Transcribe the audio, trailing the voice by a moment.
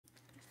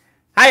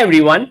Hi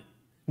everyone,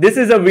 this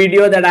is a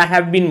video that I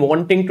have been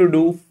wanting to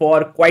do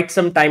for quite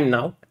some time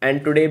now,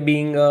 and today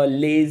being a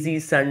lazy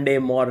Sunday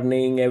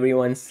morning,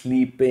 everyone's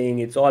sleeping,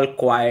 it's all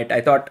quiet,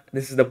 I thought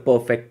this is the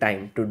perfect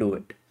time to do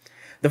it.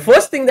 The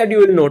first thing that you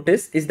will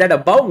notice is that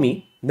above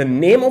me, the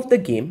name of the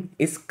game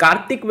is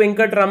Karthik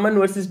Venkatraman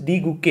versus D.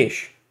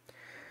 Gukesh.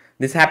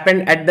 This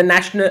happened at the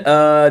National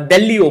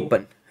Delhi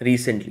Open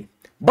recently.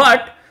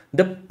 But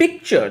the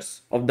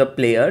pictures of the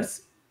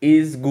players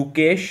is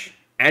Gukesh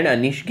and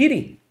Anish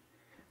Giri.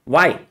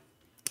 Why?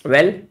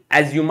 Well,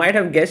 as you might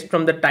have guessed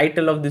from the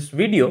title of this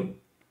video,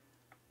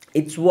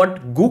 it's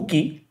what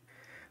Guki,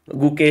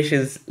 Gukesh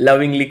is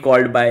lovingly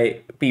called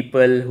by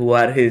people who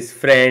are his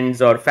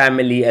friends or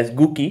family as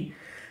Guki,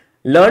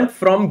 learned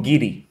from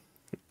Giri.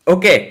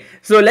 Okay,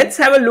 so let's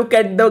have a look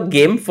at the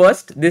game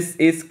first. This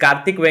is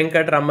Karthik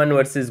Venkatraman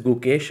versus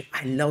Gukesh.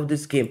 I love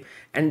this game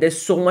and there's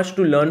so much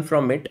to learn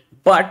from it.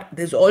 But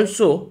there's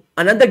also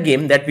another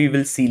game that we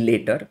will see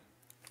later.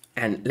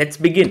 And let's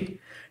begin.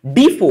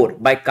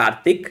 D4 by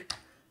Karthik,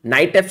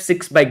 Knight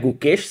F6 by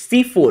Gukesh,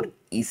 C4,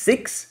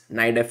 E6,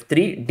 Knight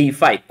F3,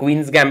 D5,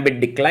 Queen's Gambit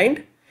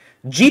declined.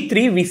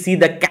 G3, we see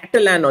the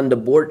Catalan on the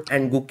board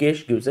and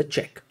Gukesh gives a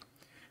check.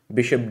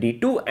 Bishop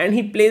D2 and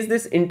he plays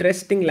this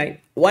interesting line.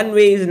 One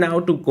way is now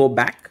to go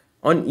back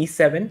on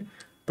E7,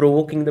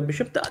 provoking the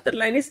bishop. The other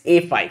line is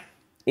A5.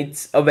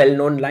 It's a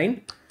well-known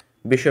line.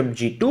 Bishop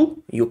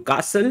G2, you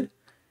castle.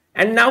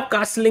 And now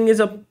castling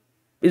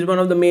is one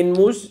of the main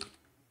moves.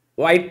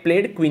 White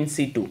played Queen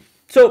C2.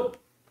 So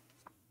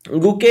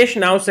Gukesh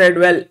now said,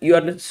 well, you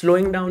are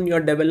slowing down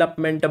your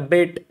development a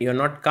bit. You're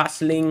not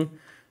castling.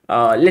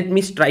 Let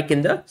me strike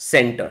in the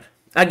center.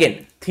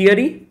 Again,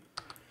 theory,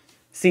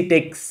 C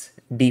takes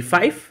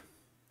D5.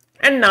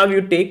 And now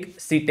you take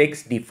C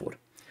takes D4.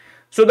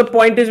 So the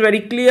point is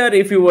very clear.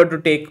 If you were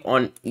to take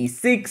on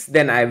E6,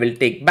 then I will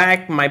take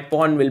back. My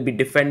pawn will be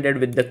defended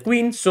with the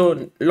queen.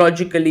 So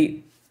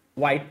logically,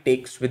 white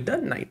takes with the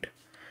knight.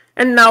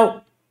 And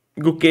now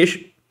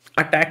Gukesh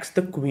attacks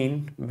the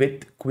queen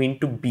with queen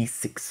to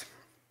B6.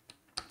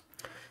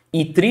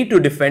 E3 to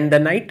defend the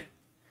knight.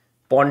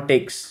 Pawn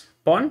takes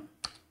pawn.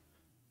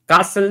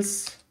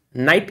 Castles.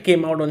 Knight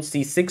came out on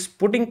C6,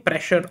 putting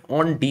pressure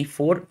on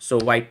D4. So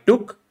white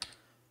took.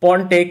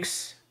 Pawn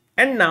takes.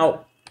 And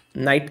now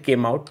knight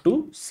came out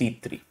to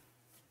C3.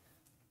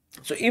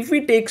 So if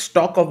we take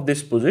stock of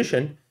this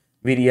position,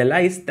 we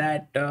realize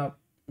that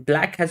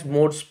black has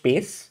more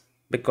space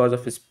because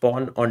of his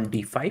pawn on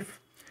D5.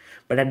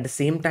 But at the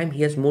same time,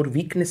 he has more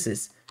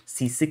weaknesses.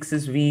 C6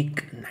 is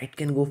weak. Knight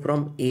can go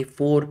from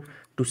A4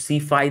 to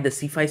C5. The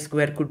C5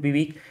 square could be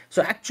weak.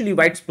 So actually,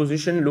 white's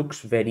position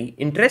looks very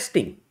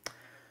interesting.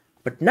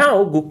 But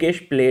now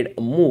Gukesh played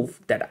a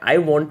move that I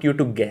want you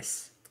to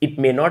guess. It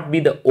may not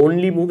be the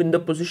only move in the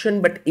position,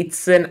 but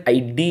it's an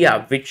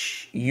idea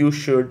which you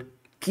should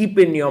keep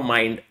in your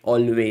mind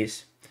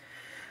always.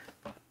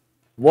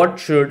 What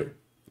should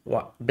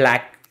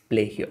black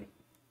play here?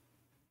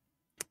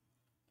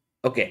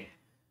 Okay.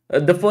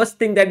 The first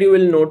thing that you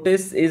will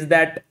notice is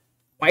that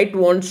white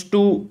wants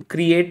to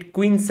create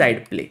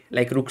queenside play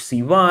like rook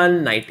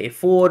c1, knight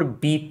a4,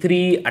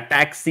 b3,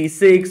 attack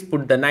c6,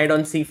 put the knight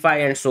on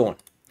c5 and so on.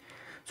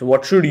 So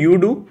what should you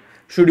do?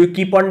 Should you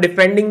keep on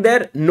defending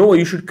there? No,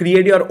 you should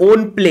create your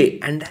own play,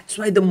 and that's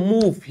why the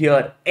move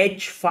here,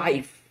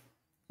 h5.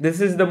 This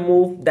is the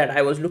move that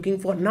I was looking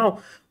for. Now,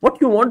 what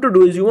you want to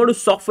do is you want to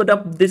soften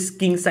up this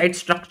kingside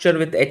structure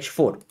with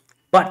h4.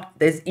 But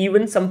there's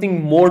even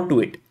something more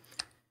to it.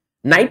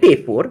 Knight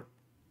a4,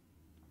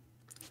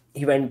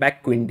 he went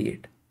back queen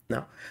d8.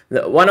 Now,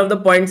 one of the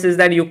points is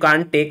that you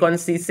can't take on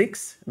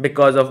c6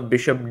 because of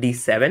bishop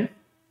d7,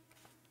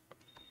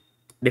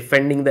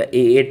 defending the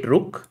a8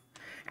 rook.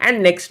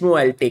 And next move,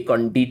 I'll take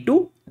on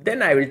d2.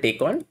 Then I will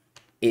take on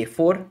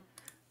a4.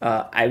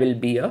 I will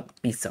be a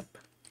piece up.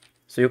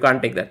 So you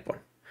can't take that pawn.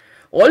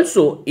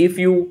 Also, if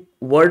you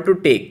were to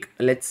take,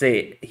 let's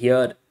say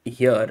here,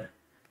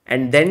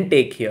 and then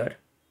take here,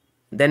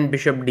 then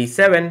bishop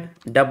d7,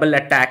 double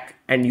attack,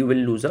 and you will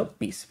lose a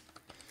piece.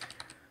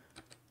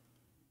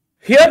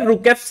 Here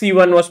rook f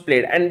c1 was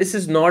played, and this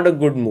is not a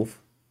good move.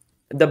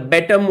 The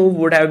better move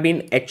would have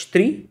been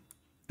h3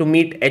 to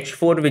meet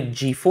h4 with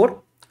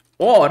g4,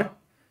 or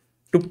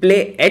to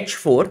play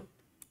h4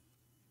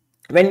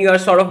 when you are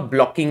sort of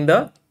blocking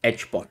the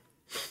h pawn.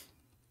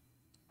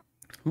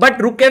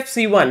 But rook f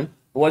c1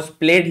 was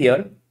played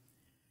here,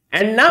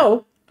 and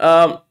now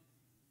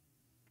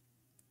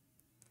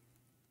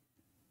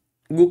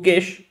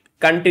Gukesh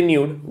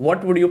continued.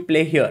 What would you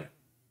play here?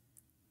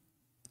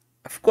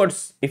 Of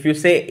course, if you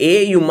say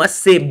A, you must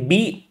say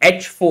B,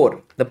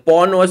 h4. The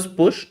pawn was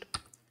pushed,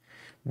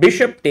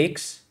 bishop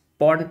takes,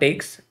 pawn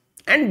takes,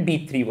 and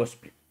b3 was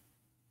played.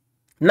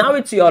 Now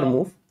it's your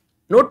move.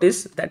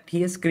 Notice that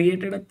he has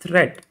created a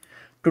threat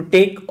to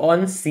take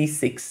on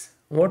c6.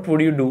 What would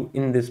you do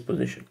in this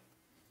position?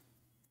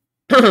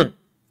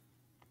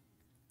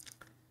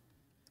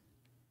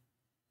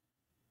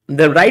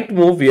 The right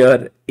move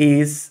here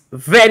is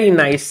very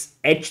nice,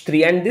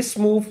 h3, and this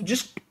move,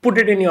 just put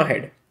it in your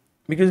head,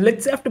 because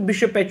let's say after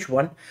bishop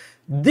h1,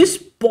 This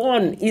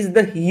pawn is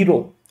the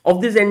hero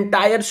of this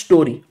entire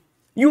story.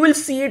 You will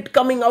see it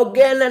coming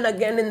again and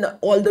again in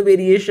all the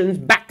variations,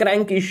 back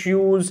rank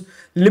issues,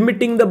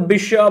 limiting the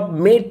bishop,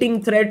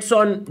 mating threats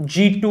on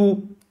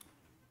g2,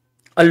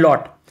 a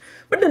lot.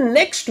 But the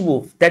next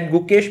move that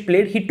Gukesh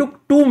played, he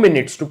took 2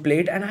 minutes to play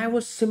it, and I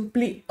was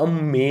simply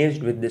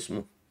amazed with this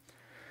move.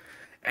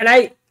 And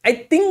I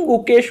think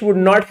Gukesh would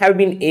not have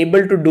been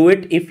able to do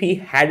it if he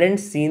hadn't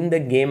seen the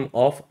game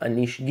of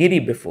Anish Giri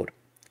before.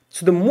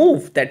 So the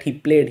move that he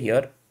played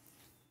here,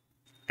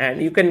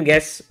 and you can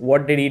guess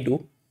what did he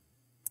do.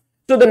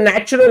 So the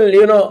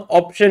natural,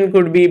 option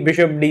could be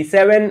bishop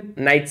d7,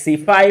 knight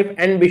c5,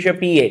 and bishop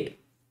e8.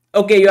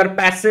 Okay, you are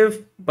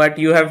passive, but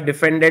you have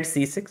defended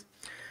c6.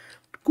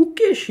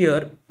 Gukesh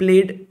here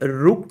played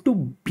rook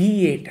to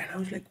b8, and I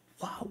was like,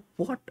 wow,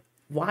 what?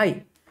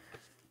 Why?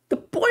 The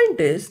point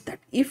is that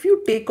if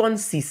you take on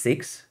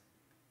c6,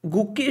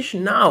 Gukesh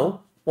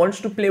now wants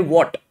to play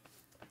what?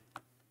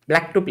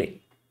 Black to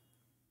play.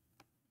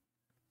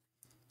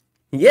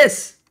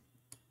 Yes,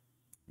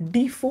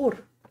 d4.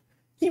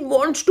 He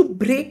wants to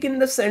break in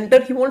the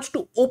center. He wants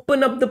to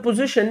open up the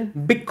position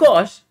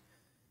because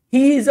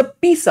he is a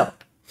piece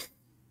up.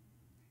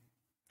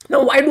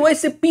 Now, why do I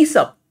say piece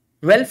up?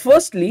 Well,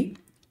 firstly,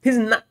 his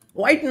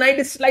white knight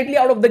is slightly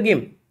out of the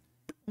game.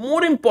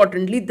 More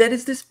importantly, there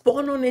is this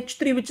pawn on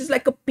h3, which is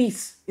like a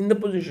piece in the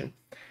position.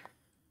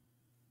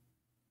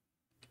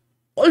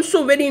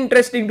 Also very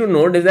interesting to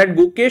note is that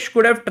Gukesh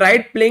could have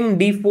tried playing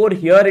d4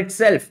 here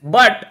itself,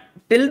 but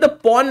till the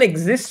pawn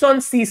exists on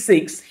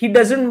c6, he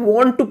doesn't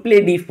want to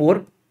play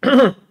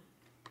d4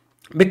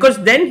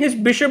 because then his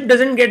bishop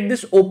doesn't get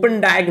this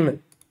open diagonal.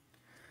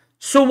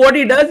 So what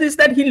he does is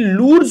that he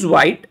lures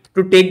white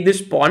to take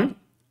this pawn,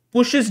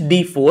 pushes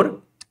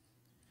d4,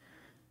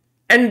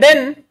 and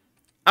then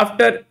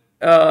after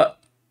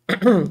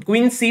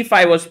queen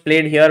c5 was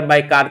played here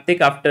by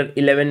Karthik after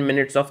 11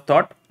 minutes of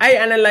thought, I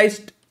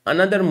analyzed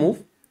another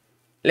move.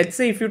 Let's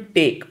say if you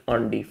take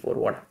on d4,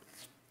 what happens?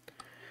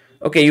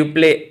 Okay, you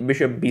play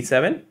bishop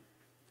b7,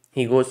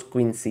 he goes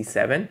queen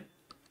c7,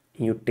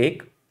 you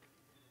take.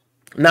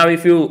 Now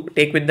if you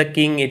take with the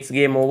king, it's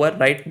game over,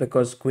 right?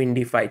 Because queen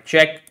d5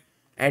 check,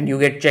 and you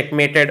get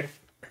checkmated.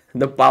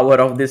 The power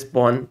of this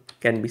pawn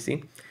can be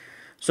seen.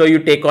 So you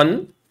take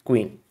on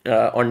queen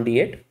on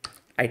d8,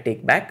 I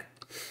take back,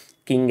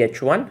 king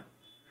h1,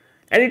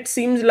 and it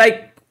seems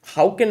like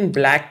how can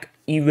black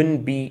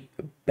even be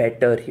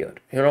better here?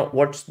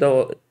 What's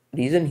the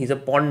reason? He's a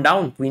pawn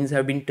down, queens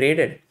have been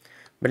traded.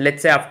 But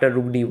let's say after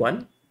rook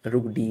d1,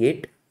 rook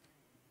d8,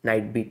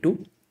 knight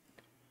b2,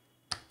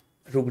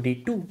 rook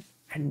d2,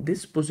 and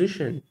this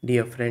position,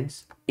 dear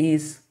friends,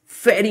 is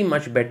very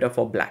much better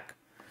for black.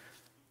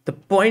 The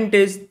point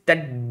is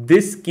that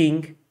this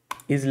king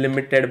is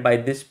limited by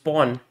this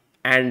pawn,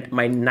 and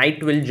my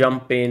knight will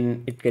jump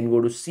in. It can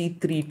go to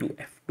c3 to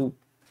f2.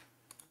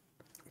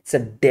 It's a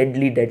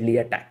deadly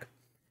attack.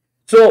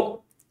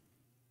 So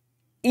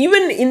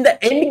even in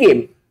the end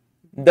game,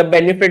 the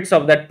benefits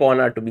of that pawn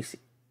are to be seen.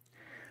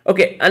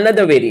 Okay,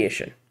 another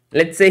variation.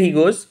 Let's say he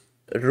goes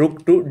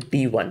rook to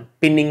d1,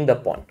 pinning the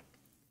pawn.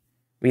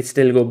 We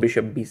still go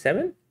bishop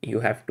b7. You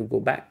have to go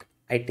back.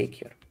 I take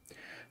here.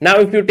 Now,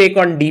 if you take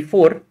on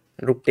d4,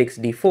 rook takes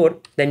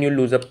d4, then you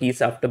lose a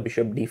piece after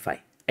bishop d5.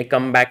 I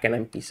come back and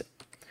I'm piece up.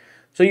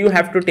 So you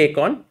have to take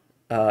on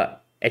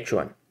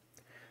h1.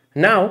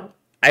 Now,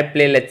 I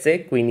play, let's say,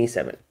 queen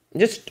e7.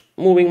 Just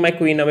moving my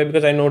queen away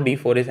because I know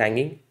d4 is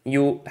hanging.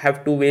 You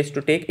have two ways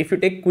to take. If you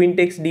take queen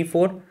takes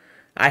d4,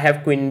 I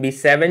have queen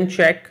b7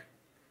 check,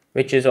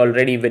 which is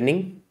already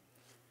winning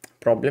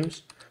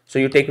problems. So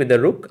you take with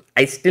the rook.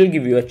 I still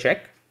give you a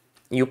check.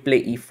 You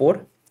play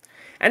e4.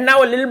 And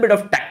now a little bit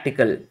of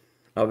tactical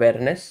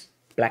awareness.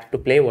 Black to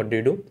play. What do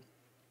you do?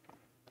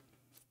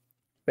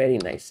 Very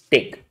nice.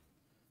 Take.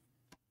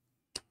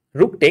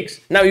 Rook takes.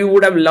 Now you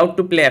would have loved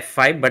to play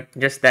f5, but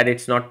just that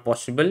it's not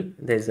possible.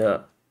 There's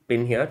a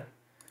pin here.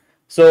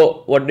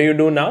 So what do you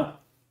do now?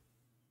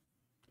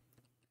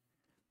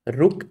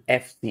 Rook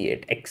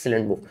fc8.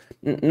 Excellent move.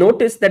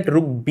 Notice that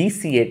rook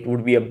bc8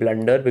 would be a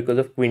blunder because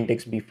of queen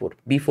takes b4.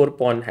 b4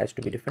 pawn has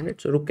to be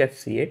defended. So rook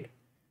fc8.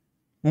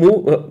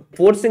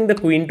 Forcing the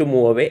queen to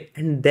move away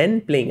and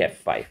then playing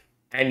f5.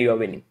 And you are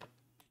winning.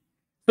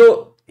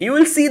 So you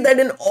will see that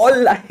in all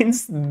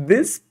lines,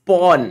 this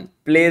pawn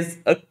plays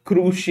a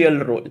crucial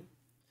role.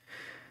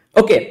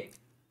 Okay.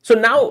 So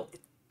now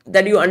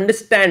that you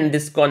understand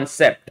this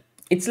concept,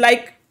 it's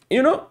like,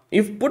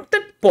 you've put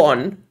that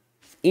pawn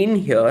in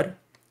here.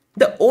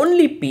 The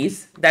only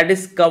piece that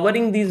is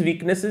covering these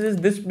weaknesses is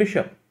this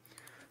bishop.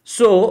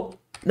 So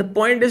the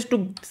point is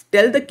to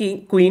tell the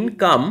queen,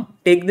 come,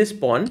 take this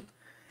pawn,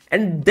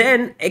 and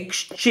then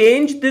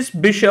exchange this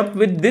bishop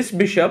with this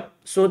bishop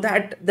so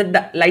that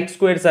the light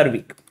squares are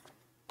weak.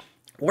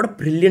 What a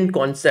brilliant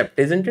concept,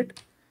 isn't it?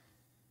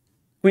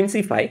 Queen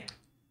c5.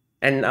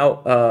 And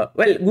now,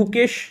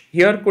 Gukesh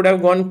here could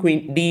have gone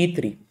queen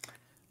d3.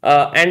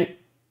 And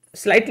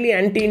slightly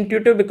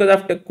anti-intuitive because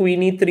after queen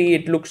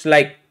e3, it looks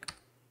like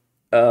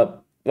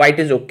white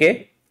is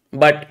okay,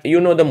 but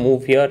you know the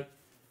move here.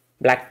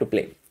 Black to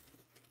play.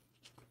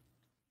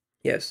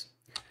 Yes.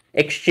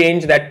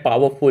 Exchange that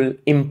powerful,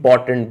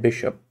 important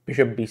bishop.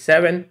 Bishop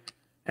b7.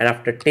 And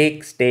after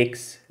takes,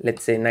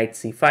 let's say knight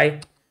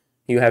c5.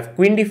 You have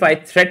queen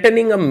d5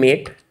 threatening a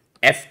mate.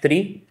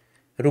 f3.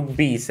 Rook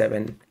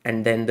b7.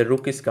 And then the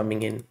rook is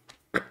coming in.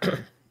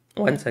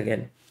 Once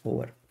again,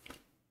 over.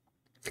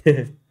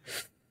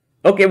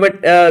 Okay,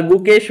 but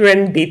Gukesh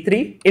went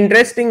d3.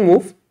 Interesting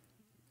move.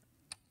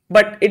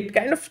 But it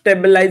kind of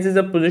stabilizes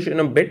the position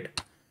a bit.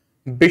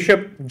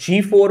 Bishop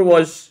g4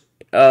 was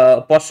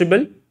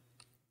possible.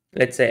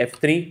 Let's say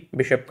f3.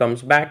 Bishop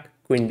comes back.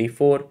 Queen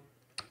d4.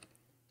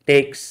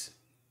 Takes.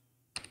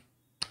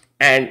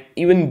 And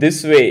even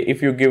this way,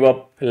 if you give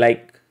up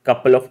like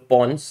couple of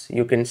pawns,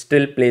 you can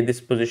still play this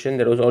position.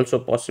 That was also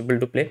possible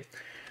to play.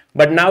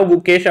 But now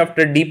Gukesh,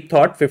 after deep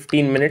thought,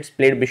 15 minutes,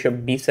 played bishop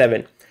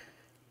b7.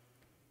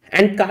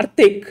 And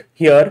Karthik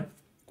here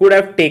could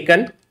have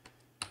taken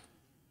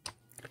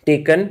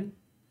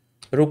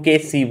rook a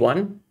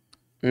c1,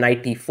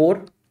 knight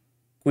e4,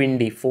 queen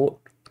d4,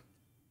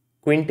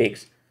 queen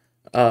takes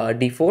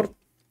d4,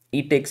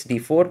 e takes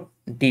d4,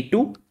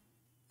 d2,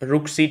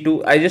 rook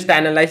c2. I just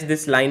analyzed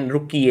this line,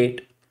 rook e8,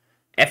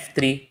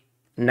 f3,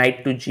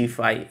 knight to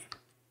g5,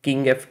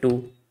 king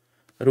f2,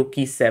 rook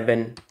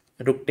e7,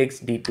 rook takes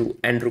d2,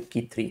 and rook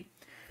e3.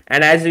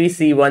 And as we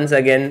see, once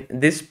again,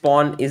 this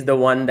pawn is the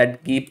one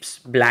that keeps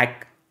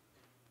black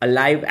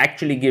alive,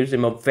 actually gives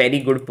him a very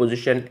good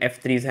position.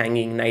 f3 is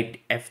hanging,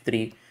 knight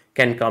f3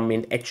 can come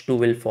in, h2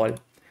 will fall.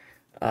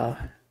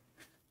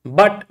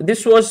 But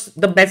this was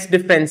the best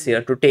defense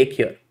here to take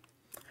here.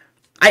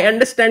 I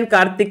understand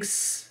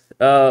Karthik's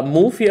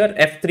move here,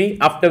 f3.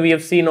 After we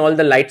have seen all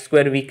the light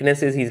square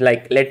weaknesses, he's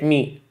like, let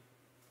me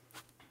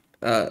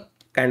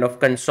kind of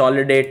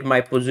consolidate my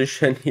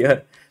position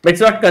here. But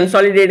it's not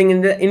consolidating.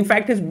 In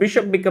fact, his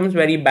bishop becomes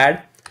very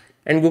bad.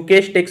 And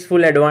Gukesh takes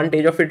full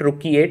advantage of it. Rook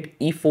e8,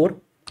 e4,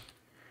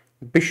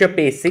 bishop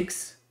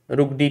a6,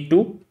 rook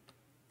d2,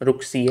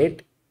 rook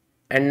c8.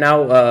 And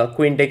now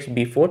queen takes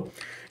b4.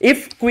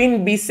 If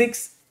queen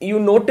b6, you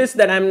notice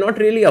that I'm not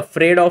really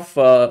afraid of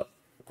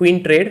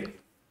queen trade.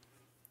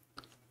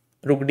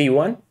 Rook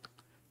d1,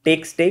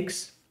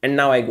 takes. And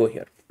now I go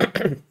here.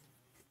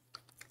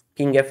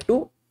 King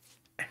f2.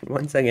 And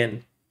once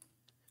again,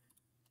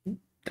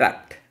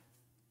 trapped.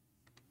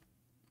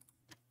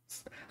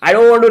 I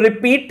don't want to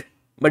repeat,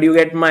 but you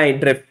get my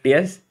drift,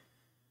 yes?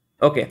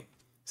 Okay,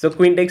 so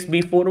queen takes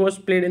b4 was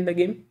played in the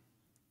game.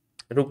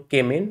 Rook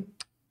came in,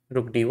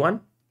 rook d1,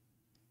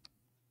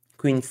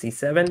 queen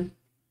c7,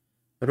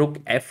 rook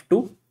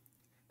f2.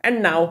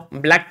 And now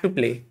black to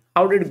play.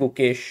 How did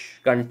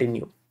Gukesh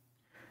continue?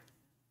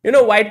 You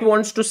know, white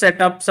wants to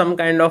set up some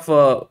kind of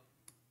a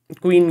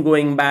queen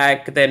going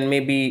back, then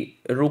maybe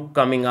rook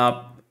coming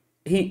up.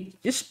 He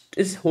just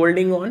is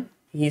holding on.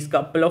 He's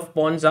couple of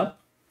pawns up.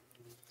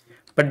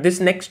 But this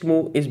next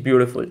move is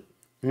beautiful.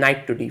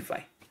 Knight to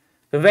d5.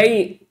 A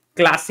very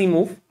classy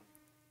move.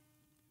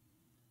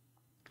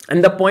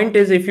 And the point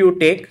is, if you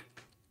take,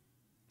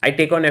 I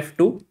take on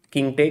f2,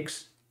 king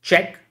takes,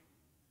 check.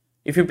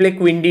 If you play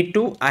queen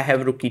d2, I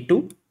have rook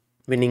e2,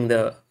 winning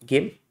the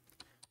game.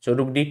 So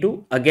rook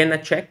d2, again a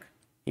check.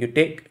 You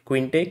take,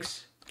 queen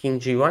takes, king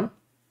g1,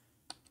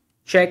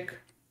 check,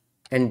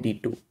 and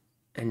d2.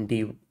 And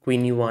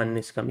queen e1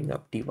 is coming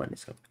up, d1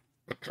 is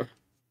coming.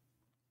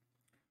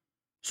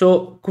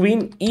 So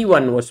queen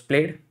e1 was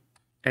played,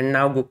 and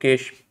now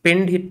Gukesh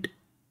pinned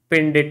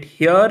it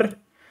here.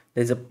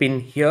 There's a pin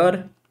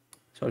here.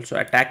 It's also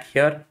attack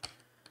here.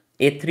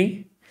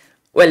 a3.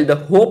 Well, the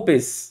hope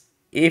is,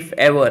 if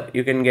ever,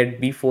 you can get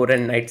b4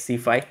 and knight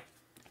c5,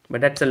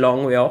 but that's a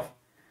long way off.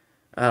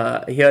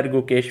 Here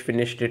Gukesh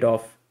finished it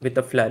off with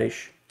a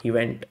flourish. He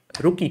went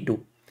rook e2,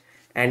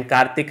 and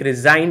Karthik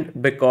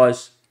resigned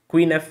because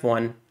queen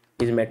f1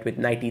 is met with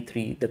knight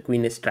e3. The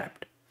queen is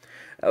trapped.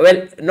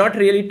 Well, not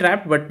really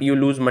trapped, but you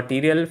lose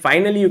material.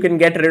 Finally, you can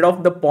get rid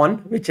of the pawn,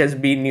 which has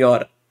been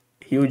your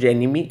huge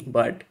enemy,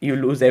 but you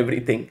lose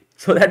everything.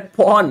 So that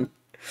pawn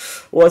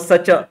was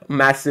such a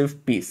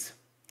massive piece.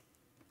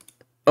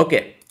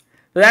 Okay,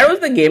 so that was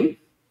the game.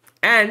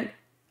 And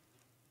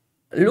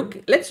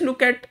let's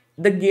look at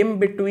the game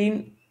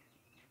between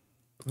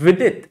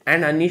Vidit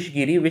and Anish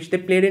Giri, which they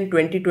played in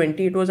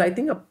 2020. It was, I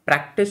think, a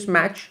practice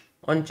match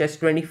on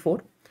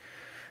Chess24.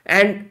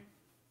 And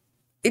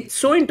it's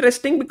so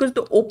interesting because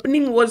the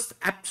opening was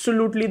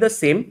absolutely the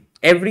same.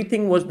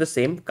 Everything was the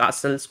same.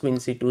 Castles, queen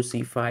c2,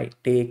 c5,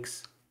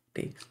 takes.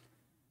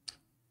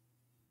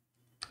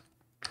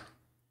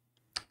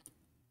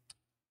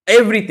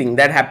 Everything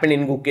that happened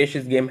in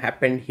Gukesh's game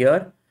happened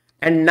here.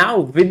 And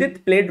now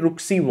Vidit played rook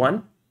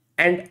c1.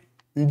 And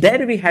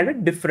there we had a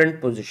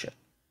different position.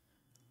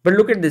 But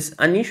look at this.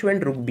 Anish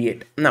went rook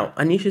b8. Now,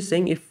 Anish is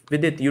saying, if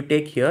Vidit, you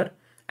take here,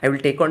 I will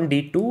take on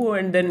d2,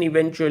 and then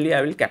eventually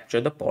I will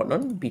capture the pawn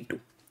on b2.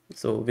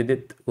 So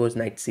Vidit goes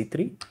knight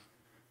c3,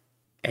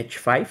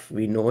 h5,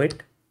 we know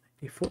it,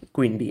 d4,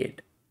 queen d8.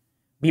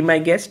 Be my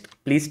guest,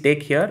 please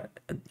take here.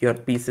 Your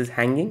piece is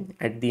hanging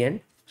at the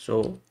end.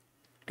 So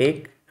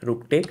take,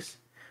 rook takes,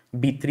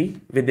 b3.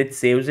 Vidit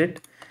saves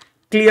it,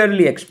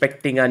 clearly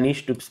expecting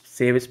Anish to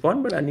save his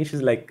pawn, but Anish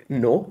is like,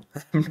 no,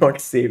 I'm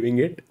not saving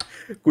it.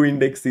 Queen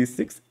takes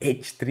c6,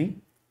 h3,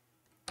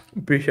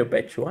 bishop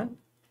h1.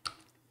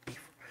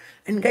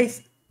 And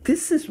guys,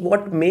 this is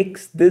what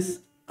makes this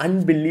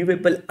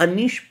unbelievable.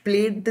 Anish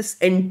played this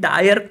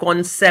entire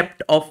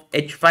concept of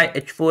h5,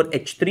 h4,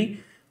 h3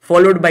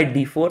 followed by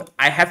d4.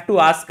 I have to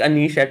ask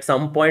Anish at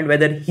some point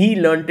whether he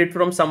learned it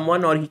from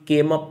someone or he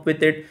came up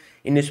with it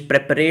in his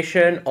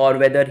preparation or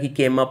whether he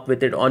came up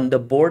with it on the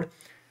board.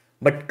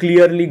 But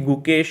clearly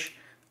Gukesh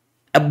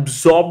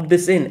absorbed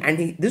this in,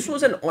 and this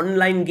was an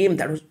online game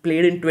that was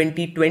played in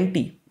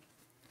 2020.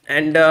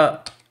 And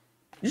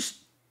just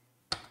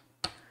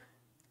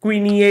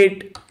Queen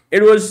e8.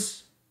 It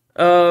was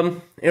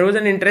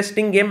an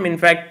interesting game. In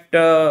fact,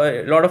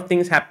 a lot of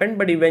things happened,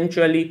 but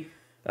eventually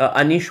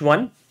Anish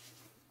won.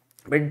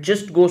 But it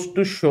just goes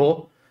to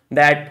show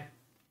that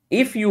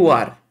if you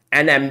are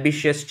an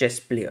ambitious chess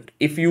player,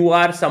 if you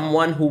are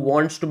someone who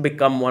wants to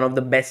become one of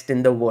the best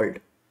in the world,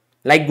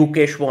 like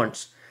Gukesh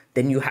wants,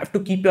 then you have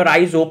to keep your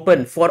eyes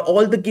open for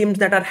all the games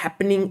that are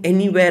happening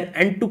anywhere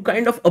and to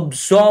kind of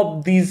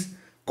absorb these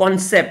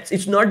concepts.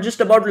 It's not just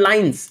about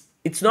lines.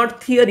 It's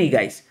not theory,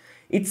 guys.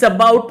 It's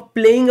about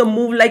playing a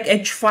move like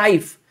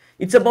h5.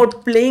 It's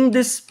about playing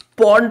this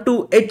pawn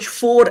to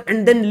h4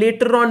 and then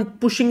later on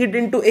pushing it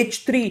into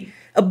h3,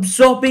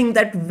 absorbing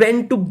that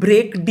when to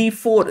break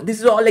d4. This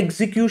is all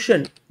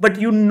execution. But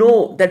you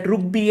know that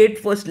rook b8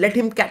 first, let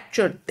him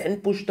capture,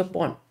 then push the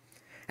pawn.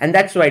 And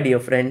that's why, dear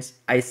friends,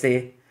 I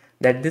say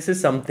that this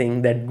is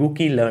something that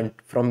Guki learned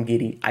from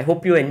Giri. I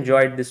hope you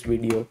enjoyed this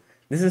video.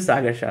 This is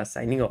Sagar Shah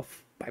signing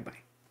off.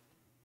 Bye-bye.